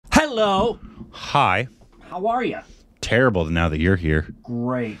Hello. Hi. How are you? Terrible now that you're here.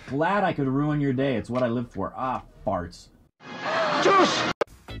 Great. Glad I could ruin your day. It's what I live for. Ah, farts. Juice!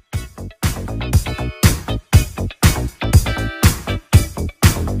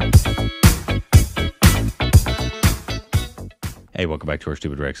 Hey, welcome back to our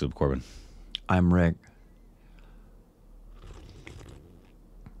Stupid Rex of Corbin. I'm Rick.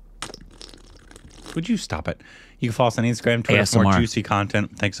 Would you stop it? You can follow us on Instagram, Twitter for more ASMR. juicy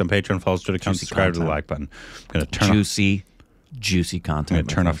content. Thanks on Patreon. Follow us Twitter account. Subscribe to the like button. I'm going to turn Juicy I'm content. going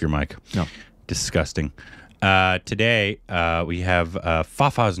to turn off your mic. No. Disgusting. Today, we have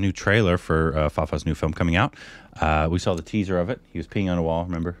Fafah's new trailer for Fafah's new film coming out. We saw the teaser of it. He was peeing on a wall,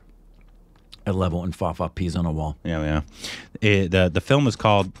 remember? A level and Fafa pees on a wall. Yeah. The film is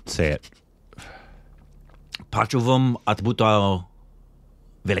called, say it. Pachuvum Athbutha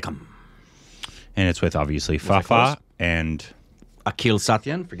Vilakkum. And it's with, obviously, that Fafah close? and... Akil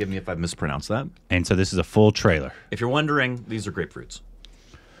Satyan. Forgive me if I've mispronounced that. And so this is a full trailer. If you're wondering, these are grapefruits.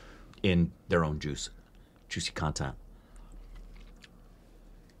 In their own juice. Juicy content.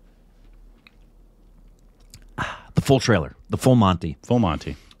 The full trailer. The full Monty. Full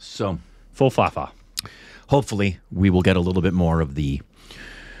Monty. So... Full Fafa. hopefully we will get a little bit more of the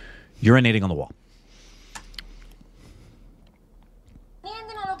urinating on the wall.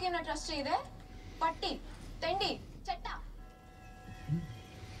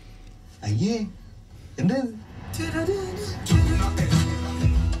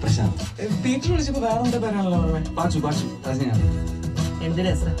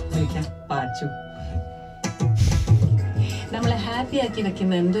 നമ്മളെ happy ആക്കി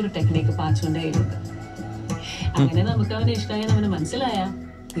വെക്കുന്ന എന്തൊരു technique പാച്ചുവിന്റെ കയ്യിലുണ്ട്. അങ്ങനെ നമുക്ക് അവനെ ഇഷ്ടമായി അവന് മനസ്സിലായാ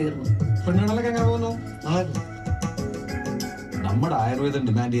തീർന്നു. പെണ്ണുകളൊക്കെ എങ്ങനെ പോകുന്നു? നമ്മുടെ ആയുർവേദം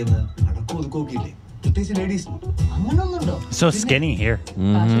ഡിമാൻഡ് ചെയ്യുന്ന അടക്കം ഒതുക്കോക്കിയില്ലേ? പ്രത്യേകിച്ച് ലേഡീസ് അങ്ങനൊന്നുണ്ടോ? So skinny here.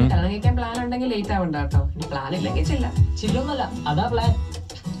 പാച്ചുവിന് കല്യാണം കഴിക്കാൻ പ്ലാൻ ഉണ്ടെങ്കിൽ ലേറ്റ് ആവണ്ട കേട്ടോ. ഇനി പ്ലാൻ ഇല്ലെങ്കിൽ ചില്ലൊന്നുമല്ല, അതാ പ്ലാൻ.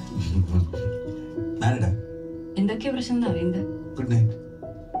 എന്തൊക്കെയാ പ്രശ്നം അറിയണ്ടേ? Good night.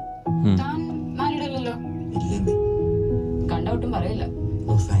 താൻ മാരീഡ് അല്ലല്ലോ? ഇല്ലേ? കണ്ടോട്ടും പറയില്ല.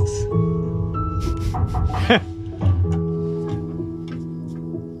 ഓ താങ്ക്സ്.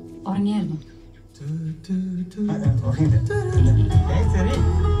 ഉറങ്ങിയായിരുന്നു?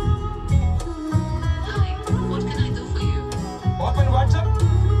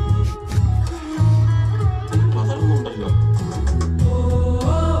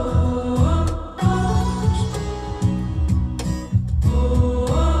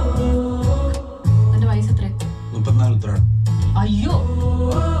 എന്റെ വയസ്സ് എത്ര? 34. അയ്യോ,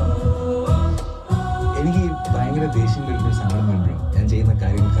 എനിക്ക് ഭയങ്കര ദേഷ്യം വരുമ്പോൾ സങ്കടം വരുമ്പോഴും ഞാൻ ചെയ്യുന്ന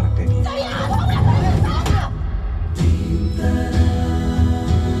കാര്യങ്ങൾ കറക്റ്റ് ആയിരിക്കും.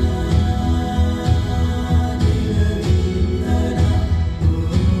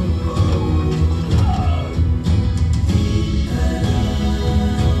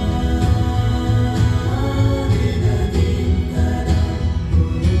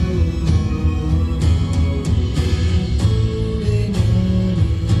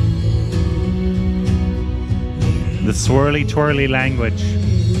 The swirly twirly language.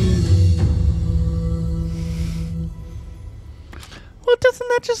 Well, doesn't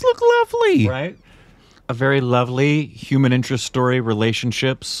that just look lovely? Right? A very lovely human interest story,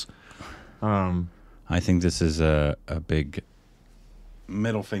 relationships. I think this is a big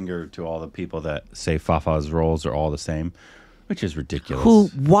middle finger to all the people that say Fafa's roles are all the same, which is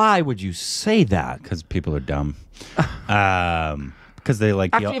ridiculous. Why would you say that? Because people are dumb. Because they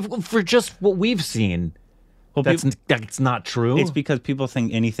like... Actually, for just what we've seen, Well, that's not true. It's because people think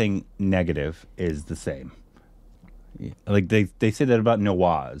anything negative is the same. Like they say that about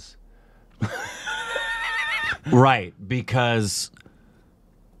NAWDAR. Right, because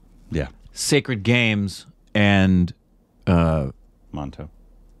Yeah. Sacred Games and Monto.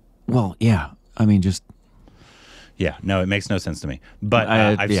 well, yeah. I mean, just Yeah, no, it makes no sense to me. But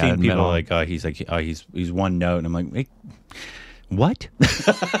I've seen people like, he's one note, and I'm like, wait, what?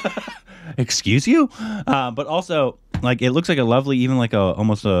 Excuse you? But also, like, it looks like a lovely, even like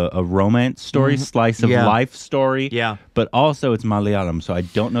almost a romance story, slice of life story. Yeah. But also, it's Malayalam, so I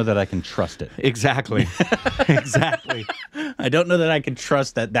don't know that I can trust it. exactly, exactly. I don't know that I can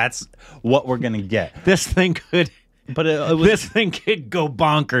trust that that's what we're gonna get. This thing could, But it was, this thing could go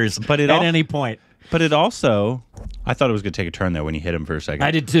bonkers. But it at any point. But it also, I thought it was gonna take a turn there when he hit him for a second.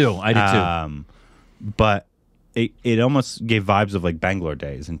 I did too. But it almost gave vibes of like Bangalore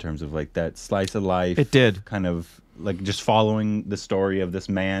Days in terms of like that slice of life. It did. Kind of like just following the story of this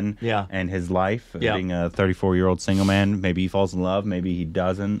man and his life. Being a 34-year-old single man. Maybe he falls in love. Maybe he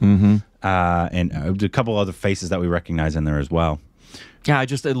doesn't. And a couple other faces that we recognize in there as well. Yeah,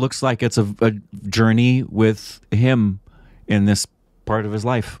 it looks like it's a journey with him in this part of his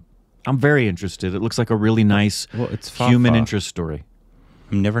life. I'm very interested. It looks like a really nice it's human Fafa. interest story.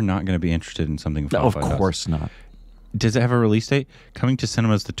 I'm never not going to be interested in something No, of Fafa does. course not. Does it have a release date? Coming to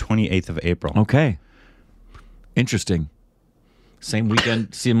cinemas the 28th of April. Okay. Interesting. Same weekend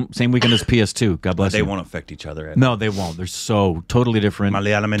as PS2. God bless They you. won't affect each other. No, they won't. They're so totally different.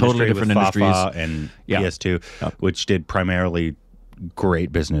 Malayalam totally industry different with industries. Fafa and Yeah. PS2, Yep. which did primarily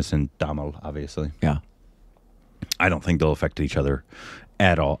great business in Tamil, obviously. Yeah. I don't think they'll affect each other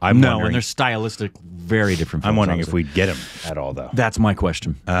at all. I'm No, wondering, and they're stylistic, very different. I'm films, wondering if obviously. we'd get them at all, though. That's my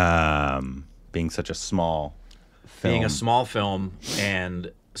question. Being such a small film. Being a small film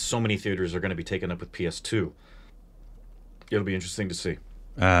and so many theaters are going to be taken up with PS2, it'll be interesting to see.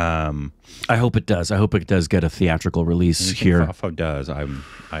 I hope it does. I hope it does get a theatrical release here. Fafo does. I'm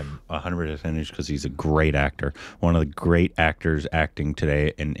 100% because he's a great actor. One of the great actors acting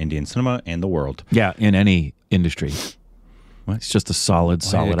today in Indian cinema and the world. Yeah, in any industry. What? He's just a solid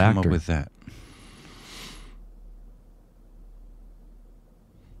Why did it come actor. up with that?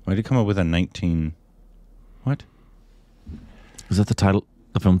 Why did it come up with a 19? What? Is that the title?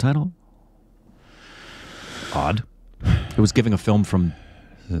 The film title? Odd. It was giving a film from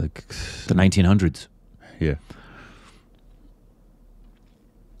the 1900s. Yeah.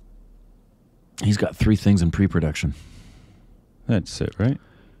 He's got 3 things in pre-production. That's it, right?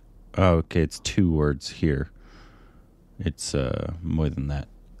 Oh, okay. It's 2 words here. It's more than that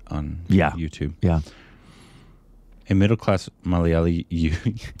on YouTube. Yeah. A middle-class Malayali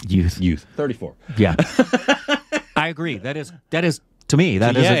youth. 34. Yeah. I agree. That is to me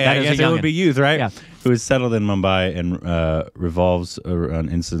that is I a guess it youngin'. would be youth, right? Yeah. Who is settled in Mumbai and revolves around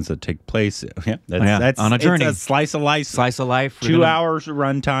incidents that take place. Yeah, that's on a journey. It's a slice of life. Slice of life. 2 hours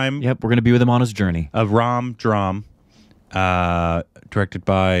runtime. Yep, we're going to be with him on his journey. A rom dram, directed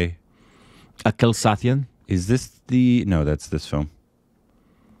by. Akhil Satyan. Is this the? No, that's this film.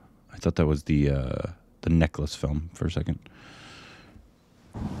 I thought that was the necklace film for a second.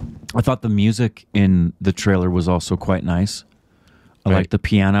 I thought the music in the trailer was also quite nice. I Right. liked the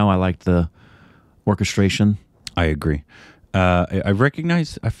piano. I liked the orchestration. I agree. I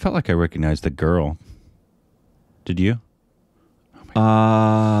felt like I recognized the girl. Did you?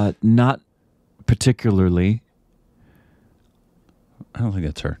 Not particularly. I don't think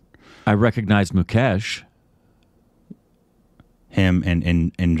that's her. I recognized Mukesh. Him and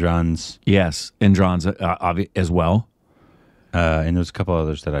Indran's. Yes, Indran's as well. And there's a couple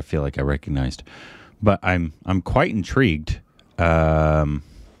others that I feel like I recognized, but I'm quite intrigued. Here,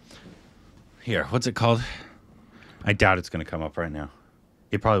 what's it called? I doubt it's going to come up right now.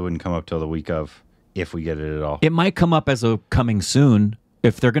 It probably wouldn't come up till the week of, if we get it at all. It might come up as a coming soon.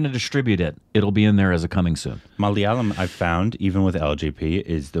 If they're going to distribute it, it'll be in there as a coming soon. Malayalam, I've found, even with LGP,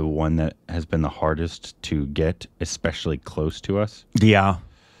 is the one that has been the hardest to get, especially close to us. Yeah.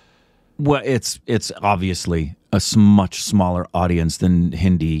 Well, it's obviously a much smaller audience than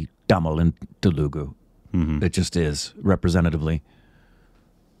Hindi, Tamil, and Telugu. Mm-hmm. It just is, representatively.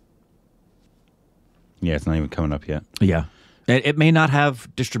 Yeah, it's not even coming up yet. Yeah. It may not have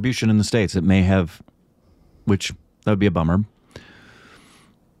distribution in the States. It may have, which that would be a bummer.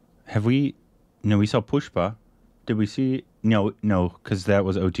 Have we? No, we saw Pushpa. Did we see? No, because that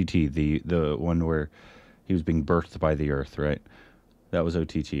was OTT, the one where he was being birthed by the earth, right? That was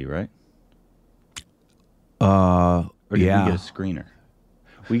OTT, right? Or did we get a screener?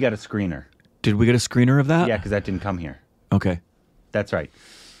 We got a screener. Did we get a screener of that? Yeah, because that didn't come here. Okay. That's right.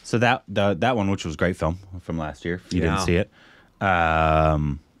 So that one, which was a great film from last year, if you Yeah. didn't see it,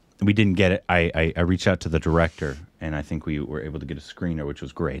 we didn't get it. I reached out to the director, and I think we were able to get a screener, which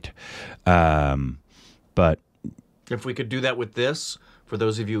was great. But If we could do that with this, for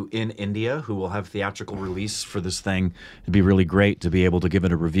those of you in India who will have theatrical release for this thing, it'd be really great to be able to give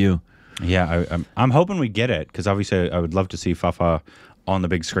it a review. yeah, I'm hoping we get it, because obviously I would love to see Fafa on the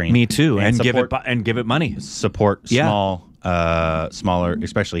big screen. Me too, and support, give it money. support Yeah. smaller,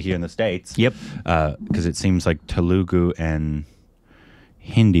 especially here in the States. Yep. Because it seems like Telugu and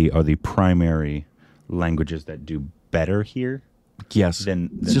Hindi are the primary languages that do better here Yes. than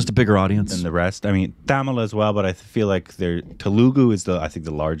It's just a bigger audience. than the rest. I mean, Tamil as well, but I feel like Telugu is I think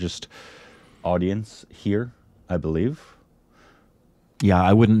the largest audience here, I believe. Yeah,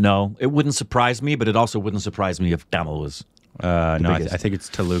 I wouldn't know. It wouldn't surprise me, but it also wouldn't surprise me if Tamil was. No, I biggest. think it's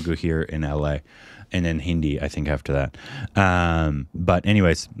Telugu here in LA, and then Hindi, I think, after that. But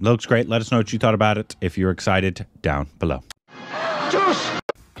anyways, looks great. Let us know what you thought about it. If you're excited, down below.